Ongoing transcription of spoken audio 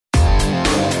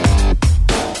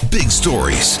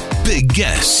stories, big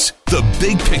guests, the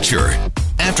big picture.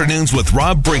 Afternoons with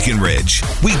Rob Breckenridge.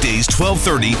 Weekdays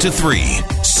 1230 to 3,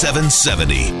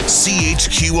 770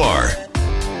 CHQR.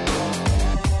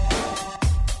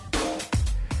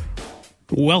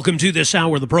 Welcome to this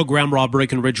hour of the program. Rob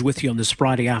Breckenridge with you on this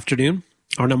Friday afternoon.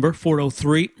 Our number,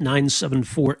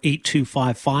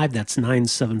 403-974-8255. That's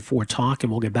 974-TALK,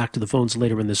 and we'll get back to the phones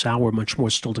later in this hour. Much more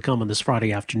still to come on this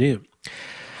Friday afternoon.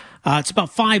 It's about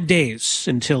 5 days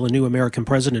until a new American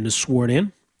president is sworn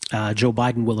in. Joe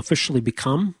Biden will officially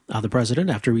become the president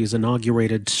after he is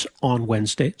inaugurated on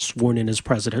Wednesday, sworn in as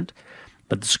president.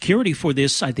 But the security for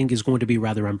this, I think, is going to be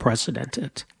rather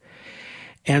unprecedented.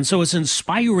 And so as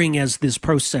inspiring as this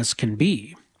process can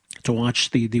be, to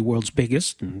watch the world's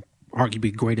biggest and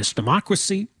arguably greatest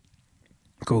democracy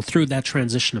go through that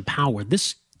transition of power,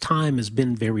 this time has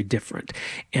been very different.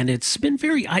 And it's been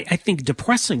very, I think,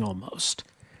 depressing almost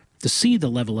to see the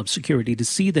level of security, to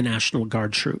see the National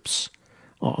Guard troops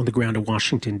on the ground in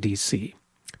Washington, D.C.,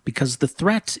 because the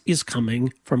threat is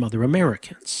coming from other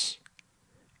Americans.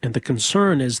 And the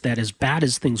concern is that as bad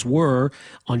as things were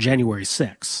on January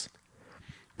 6th,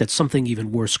 that something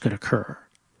even worse could occur.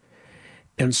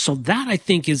 And so that, I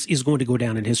think, is going to go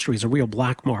down in history as a real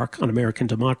black mark on American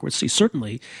democracy,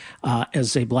 certainly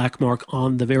as a black mark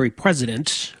on the very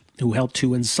president who helped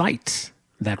to incite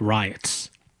that riot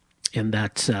and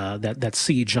that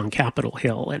siege on Capitol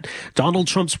Hill. And Donald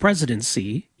Trump's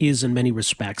presidency is, in many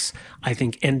respects, I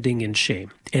think, ending in shame,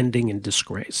 ending in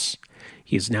disgrace.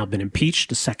 He has now been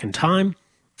impeached a second time.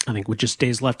 I think with just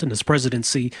days left in his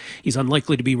presidency, he's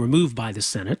unlikely to be removed by the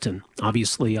Senate and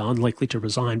obviously unlikely to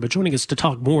resign. But joining us to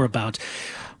talk more about,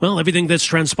 well, everything that's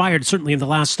transpired certainly in the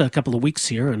last couple of weeks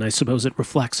here, and I suppose it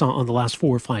reflects on the last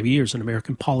 4 or 5 years in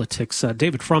American politics.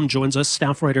 David Frum joins us,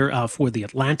 staff writer for The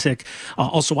Atlantic,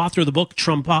 also author of the book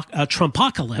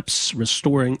Trumpocalypse,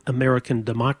 Restoring American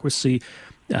Democracy,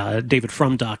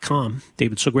 davidfrum.com.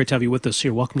 David, so great to have you with us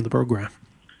here. Welcome to the program.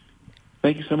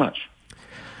 Thank you so much.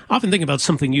 I often think about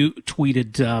something you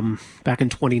tweeted back in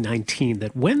 2019,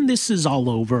 that when this is all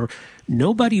over,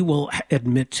 nobody will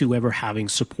admit to ever having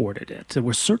supported it. And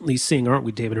we're certainly seeing, aren't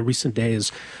we, David, in recent days,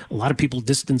 a lot of people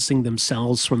distancing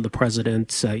themselves from the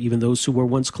president, even those who were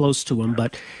once close to him.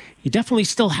 But he definitely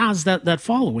still has that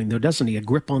following, though, doesn't he? A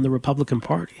grip on the Republican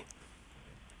Party.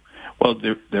 Well,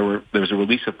 there was a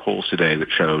release of polls today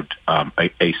that showed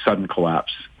a sudden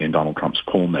collapse in Donald Trump's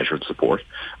poll measured support.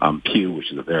 Pew,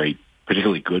 which is a very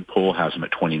particularly good poll, has him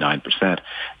at 29%,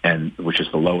 and which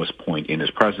is the lowest point in his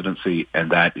presidency,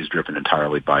 and that is driven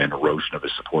entirely by an erosion of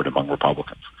his support among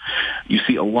Republicans. You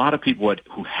see a lot of people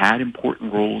who had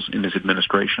important roles in his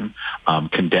administration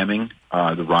condemning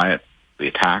the riot, the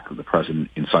attack that the president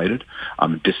incited,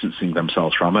 distancing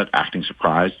themselves from it, acting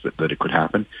surprised that it could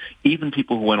happen. Even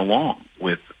people who went along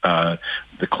with the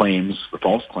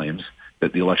false claims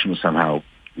that the election was somehow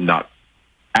not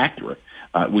accurate,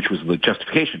 which was the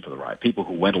justification for the riot. People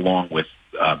who went along with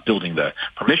building the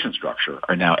permission structure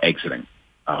are now exiting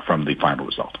from the final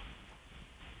result.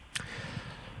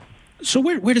 So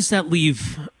where does that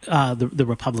leave the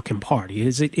Republican Party?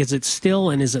 Is it still,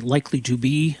 and is it likely to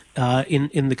be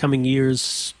in the coming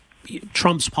years,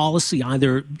 Trump's policy,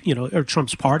 either, or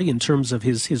Trump's party in terms of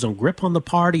his own grip on the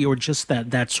party, or just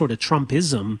that sort of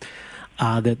Trumpism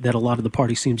that a lot of the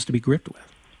party seems to be gripped with?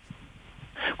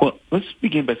 Well, let's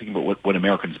begin by thinking about what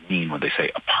Americans mean when they say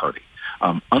a party.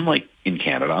 Unlike in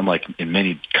Canada, unlike in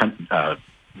many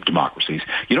democracies,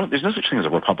 there's no such thing as a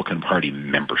Republican Party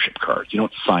membership card. You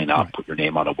don't sign up, put your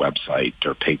name on a website,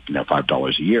 or pay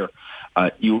 $5 a year.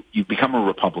 You become a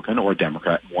Republican or a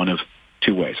Democrat one of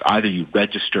two ways. Either you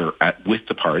register with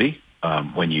the party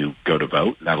when you go to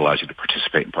vote, and that allows you to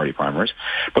participate in party primaries.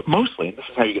 But mostly, and this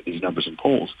is how you get these numbers in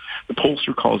polls, the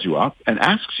pollster calls you up and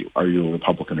asks you, are you a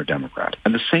Republican or Democrat?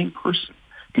 And the same person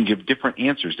can give different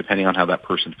answers depending on how that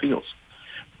person feels.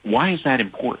 Why is that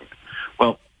important?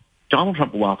 Well, Donald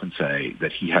Trump will often say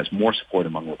that he has more support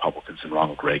among Republicans than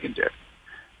Ronald Reagan did.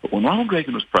 But when Ronald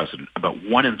Reagan was president, about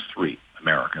 1 in 3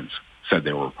 Americans said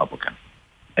they were Republican.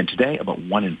 And today, about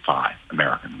 1 in 5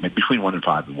 Americans, between 1 in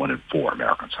 5 and 1 in 4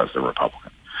 Americans, says they're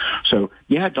Republican. So,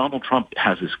 yeah, Donald Trump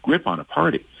has this grip on a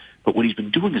party, but what he's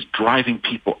been doing is driving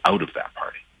people out of that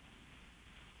party.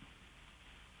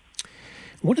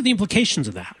 What are the implications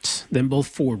of that, then, both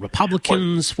for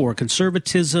Republicans, for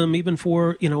conservatism, even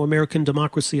for, American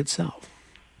democracy itself?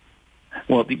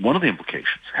 Well, one of the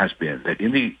implications has been that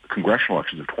in the congressional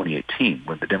elections of 2018,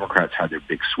 when the Democrats had their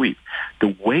big sweep,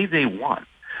 the way they won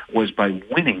was by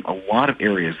winning a lot of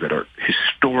areas that are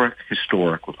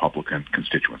historic Republican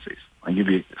constituencies. I'll give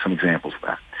you some examples of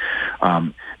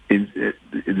that. In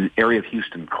the area of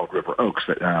Houston called River Oaks,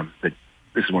 that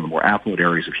this is one of the more affluent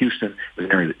areas of Houston. It was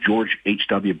an area that George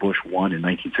H.W. Bush won in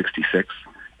 1966,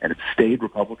 and it stayed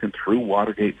Republican through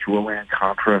Watergate, through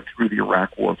Iran-Contra, through the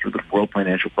Iraq War, through the world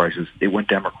financial crisis. It went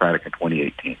Democratic in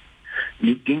 2018.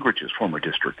 Newt Gingrich's former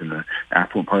district in the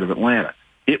affluent part of Atlanta,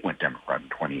 it went Democrat in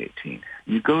 2018.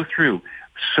 You go through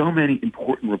so many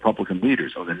important Republican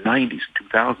leaders of the 90s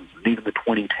and 2000s and even the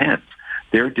 2010s.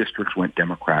 Their districts went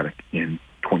Democratic in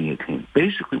 2018.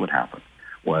 Basically what happened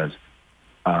was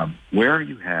where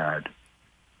you had,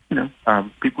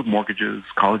 people with mortgages,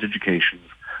 college educations,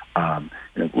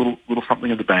 little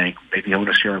something in the bank, maybe own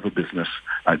a share of a business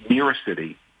near a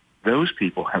city, those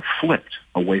people have flipped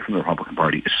away from the Republican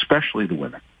Party, especially the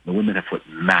women. The women have flipped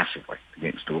massively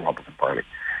against the Republican Party.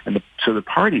 And so the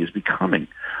party is becoming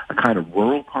a kind of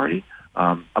rural party,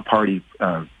 a party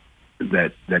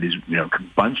that is,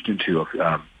 bunched into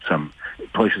some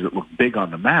places that look big on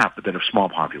the map, but that have small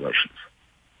populations.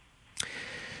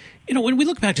 When we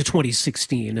look back to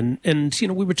 2016 and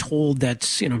we were told that,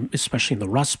 especially in the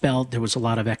Rust Belt, there was a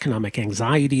lot of economic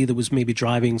anxiety that was maybe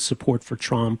driving support for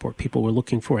Trump, or people were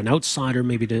looking for an outsider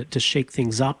maybe to shake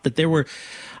things up, that there were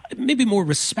maybe more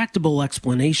respectable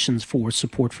explanations for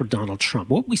support for Donald Trump.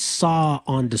 What we saw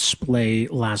on display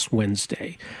last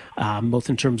Wednesday, both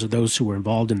in terms of those who were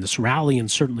involved in this rally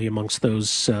and certainly amongst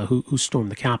those who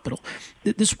stormed the Capitol,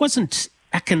 this wasn't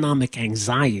economic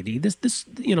anxiety.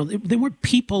 There were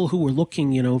people who were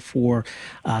looking, for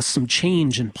some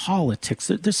change in politics.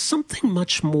 There's something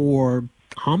much more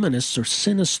ominous or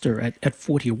sinister at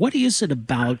Fort here. What is it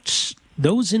about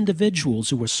those individuals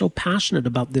who were so passionate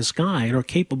about this guy and are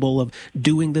capable of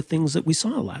doing the things that we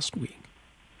saw last week?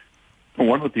 Well,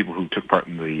 one of the people who took part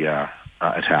in the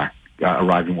attack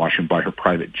arrived in Washington by her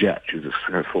private jet. She was a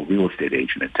successful real estate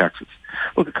agent in Texas.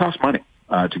 Look, it costs money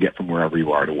to get from wherever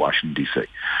you are to Washington, D.C.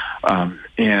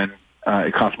 And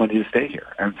it costs money to stay here.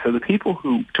 And so the people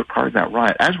who took part in that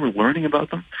riot, as we're learning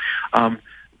about them,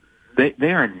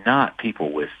 they are not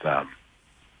people with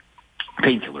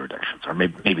painkiller addictions, or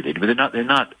maybe they do, but they're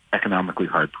not economically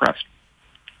hard-pressed.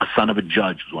 A son of a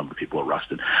judge was one of the people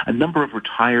arrested. A number of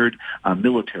retired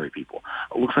military people.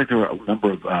 It looks like there were a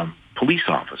number of police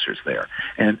officers there,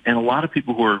 and a lot of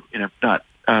people who are not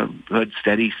had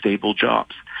steady, stable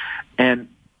jobs. And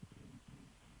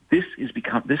this has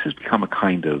become a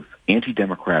kind of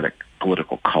anti-democratic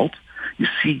political cult. You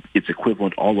see its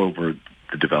equivalent all over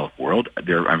the developed world.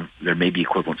 There may be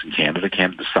equivalents in Canada.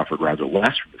 Canada suffered rather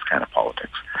less from this kind of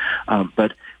politics.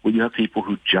 But when you have people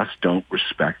who just don't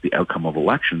respect the outcome of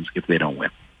elections if they don't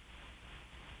win.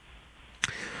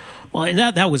 Well, and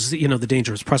that was, the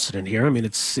dangerous precedent here. I mean,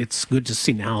 it's good to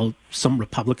see now some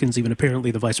Republicans, even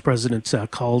apparently the vice president,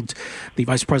 called the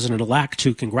vice president-elect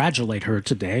to congratulate her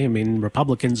today. I mean,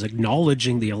 Republicans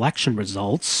acknowledging the election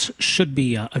results should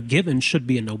be a given, should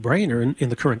be a no-brainer in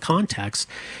the current context.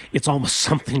 It's almost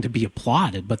something to be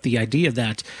applauded. But the idea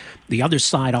that the other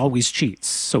side always cheats.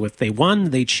 So if they won,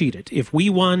 they cheated. If we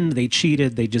won, they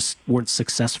cheated. They just weren't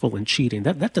successful in cheating.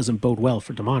 That doesn't bode well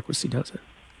for democracy, does it?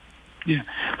 Yeah,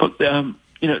 but there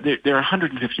are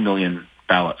 150 million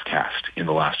ballots cast in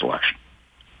the last election.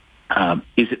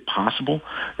 Is it possible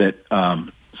that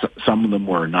some of them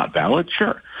were not valid?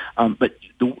 Sure, but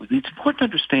it's important to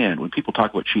understand when people talk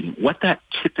about cheating what that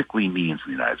typically means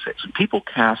in the United States. When people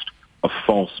cast a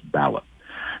false ballot,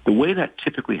 the way that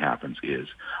typically happens is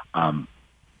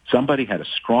somebody had a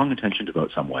strong intention to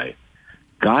vote some way,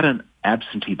 got an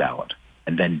absentee ballot,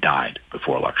 and then died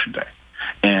before Election Day.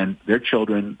 And their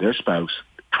children, their spouse,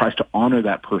 tries to honor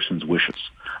that person's wishes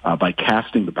by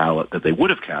casting the ballot that they would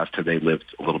have cast had they lived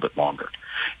a little bit longer.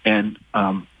 And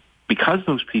because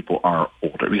those people are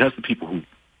older, because the people who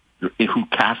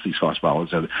cast these false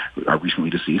ballots are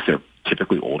recently deceased, they're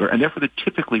typically older, and therefore they're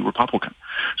typically Republican.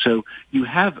 So you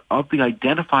have, of the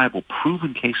identifiable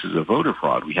proven cases of voter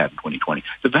fraud we had in 2020,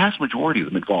 the vast majority of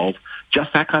them involve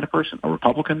just that kind of person, a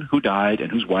Republican who died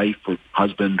and whose wife or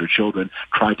husband or children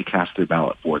tried to cast their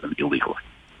ballot for them illegally.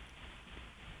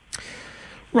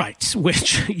 Right,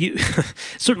 which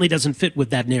certainly doesn't fit with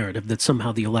that narrative that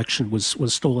somehow the election was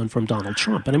stolen from Donald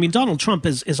Trump. And I mean, Donald Trump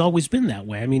has always been that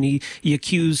way. I mean, he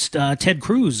accused Ted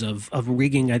Cruz of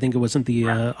rigging, I think it was in the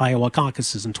Iowa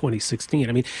caucuses in 2016.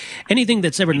 I mean, anything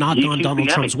that's ever not gone Donald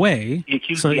Trump's way,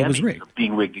 so it was rigged. Of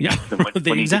being rigged against him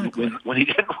exactly. when he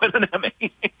didn't win an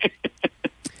Emmy.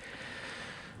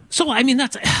 So, I mean,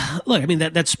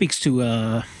 that speaks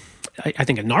to I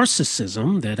think, a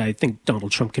narcissism that I think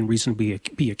Donald Trump can reasonably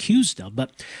be accused of.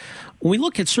 But when we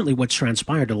look at certainly what's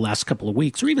transpired the last couple of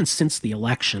weeks, or even since the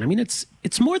election, I mean,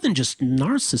 it's more than just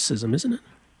narcissism, isn't it?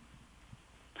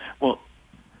 Well,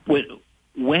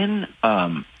 when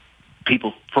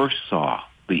people first saw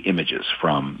the images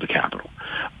from the Capitol,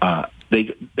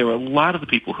 there were a lot of the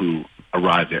people who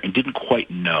arrived there and didn't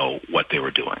quite know what they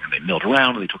were doing. And they milled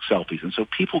around and they took selfies. And so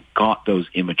people got those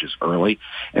images early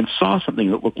and saw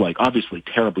something that looked like obviously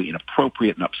terribly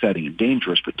inappropriate and upsetting and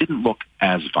dangerous, but didn't look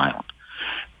as violent.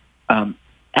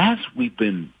 As we've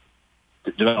been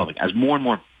developing, as more and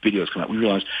more videos come out, we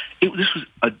realized this was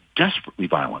a desperately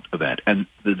violent event. And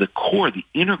the core, the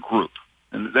inner group,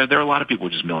 and there are a lot of people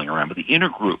just milling around, but the inner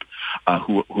group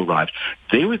who arrived,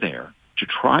 they were there to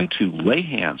try to lay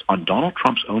hands on Donald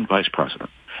Trump's own vice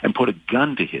president and put a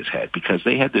gun to his head because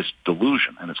they had this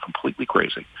delusion, and it's completely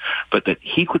crazy, but that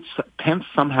Pence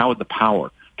somehow had the power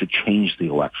to change the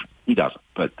election. He doesn't,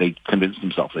 but they convinced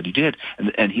themselves that he did,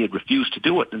 and he had refused to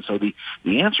do it. And so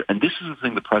the answer, and this is the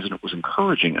thing the president was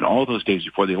encouraging in all those days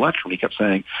before the election, when he kept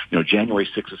saying, January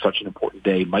 6th is such an important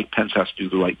day, Mike Pence has to do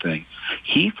the right thing.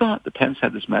 He thought that Pence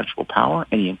had this magical power,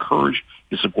 and he encouraged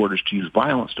his supporters to use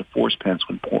violence to force Pence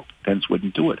when Pence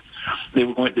wouldn't do it. They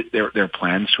were going their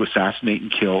plans to assassinate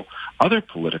and kill other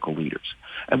political leaders.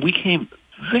 And we came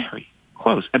very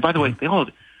close. And by the way, they all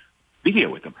had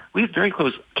video with them. We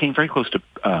came very close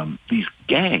to these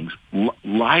gangs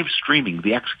live streaming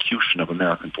the execution of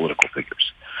American political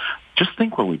figures. Just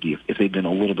think where we'd be if they'd been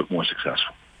a little bit more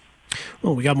successful.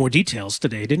 Well, we got more details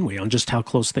today, didn't we, on just how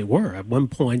close they were. At one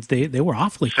point, they were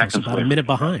awfully close, about a minute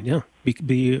behind,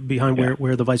 behind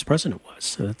where the vice president was.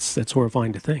 So that's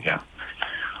horrifying to think. Yeah.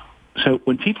 So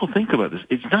when people think about this,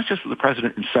 it's not just that the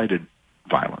president incited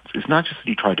violence. It's not just that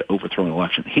he tried to overthrow an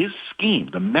election. His scheme,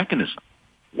 the mechanism,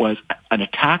 was an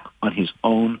attack on his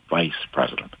own vice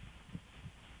president.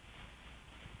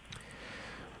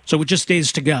 So with just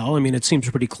days to go, I mean, it seems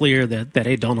pretty clear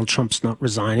that Donald Trump's not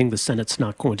resigning. The Senate's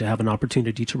not going to have an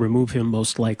opportunity to remove him,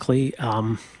 most likely.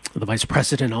 The vice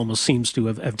president almost seems to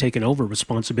have taken over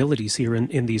responsibilities here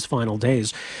in these final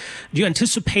days. Do you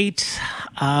anticipate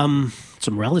some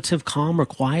relative calm or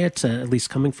quiet, at least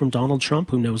coming from Donald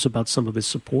Trump, who knows about some of his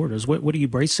supporters? What are you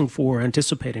bracing for or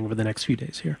anticipating over the next few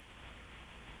days here?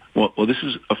 Well, this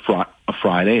is a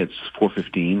Friday. It's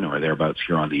 4:15 or thereabouts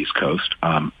here on the East Coast.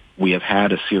 We have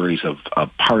had a series of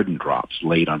pardon drops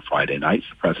late on Friday nights.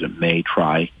 The president may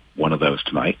try one of those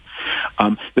tonight.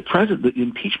 The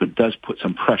impeachment does put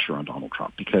some pressure on Donald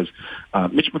Trump because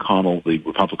Mitch McConnell, the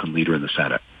Republican leader in the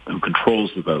Senate, who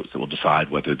controls the votes that will decide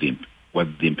what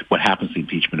happens to the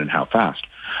impeachment and how fast,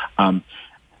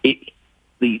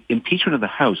 the impeachment of the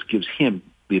House gives him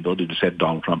the ability to say to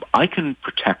Donald Trump, I can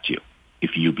protect you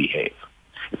if you behave.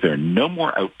 If there are no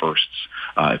more outbursts,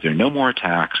 if there are no more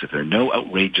attacks, if there are no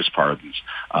outrageous pardons,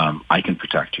 I can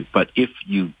protect you. But if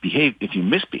you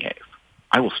misbehave,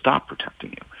 I will stop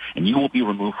protecting you, and you will be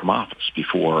removed from office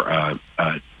before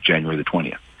January the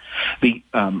 20th. The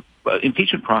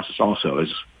impeachment process also, as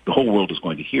the whole world is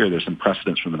going to hear, there's some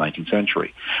precedents from the 19th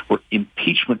century where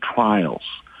impeachment trials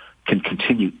can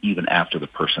continue even after the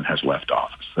person has left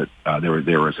office.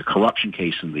 There was a corruption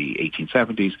case in the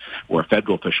 1870s where a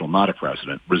federal official, not a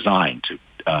president, resigned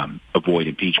to avoid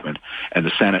impeachment, and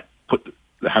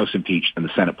the House impeached, and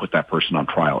the Senate put that person on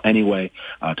trial anyway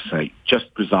to say just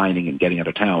resigning and getting out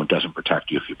of town doesn't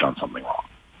protect you if you've done something wrong.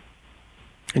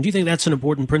 And do you think that's an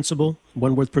important principle,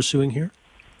 one worth pursuing here?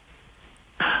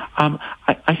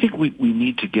 I think we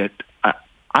need to get.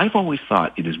 I've always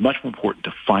thought it is much more important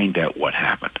to find out what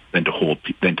happened than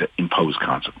to impose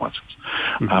consequences.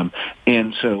 Mm-hmm.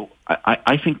 And so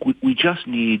I think we just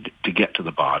need to get to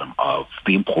the bottom of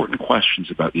the important questions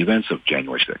about the events of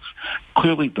January 6th.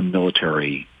 Clearly, the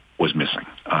military was missing,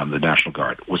 the National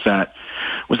Guard. Was that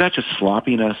just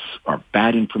sloppiness or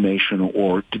bad information,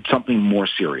 or did something more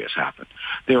serious happen?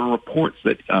 There are reports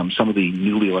that some of the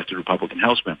newly elected Republican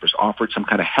House members offered some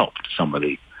kind of help to some of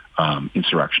the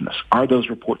insurrectionists. Are those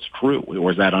reports true, or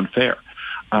is that unfair?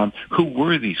 Who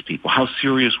were these people? How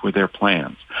serious were their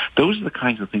plans? Those are the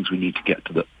kinds of things we need to get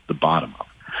to the bottom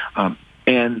of.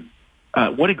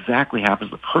 What exactly happens,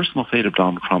 the personal fate of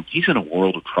Donald Trump, he's in a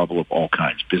world of trouble of all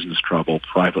kinds, business trouble,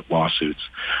 private lawsuits.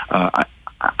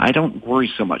 I don't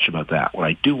worry so much about that. What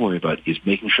I do worry about is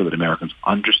making sure that Americans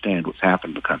understand what's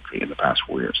happened in the country in the past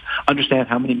 4 years, understand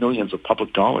how many millions of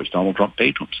public dollars Donald Trump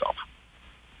paid to himself.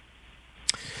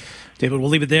 David, we'll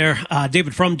leave it there.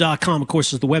 DavidFrum.com, of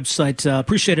course, is the website.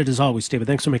 Appreciate it as always, David.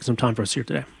 Thanks for making some time for us here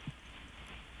today.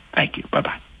 Thank you.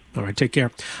 Bye-bye. All right, take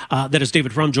care. That is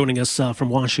David Frum joining us from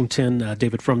Washington.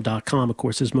 DavidFrum.com, of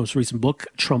course, his most recent book,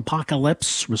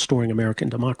 Trumpocalypse, Restoring American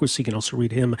Democracy. You can also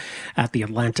read him at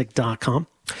TheAtlantic.com.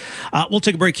 We'll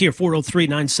take a break here.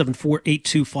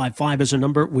 403-974-8255 is our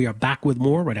number. We are back with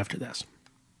more right after this.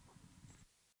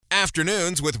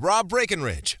 Afternoons with Rob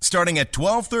Breckenridge, starting at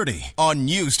 12:30 on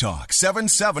News Talk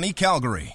 770 Calgary.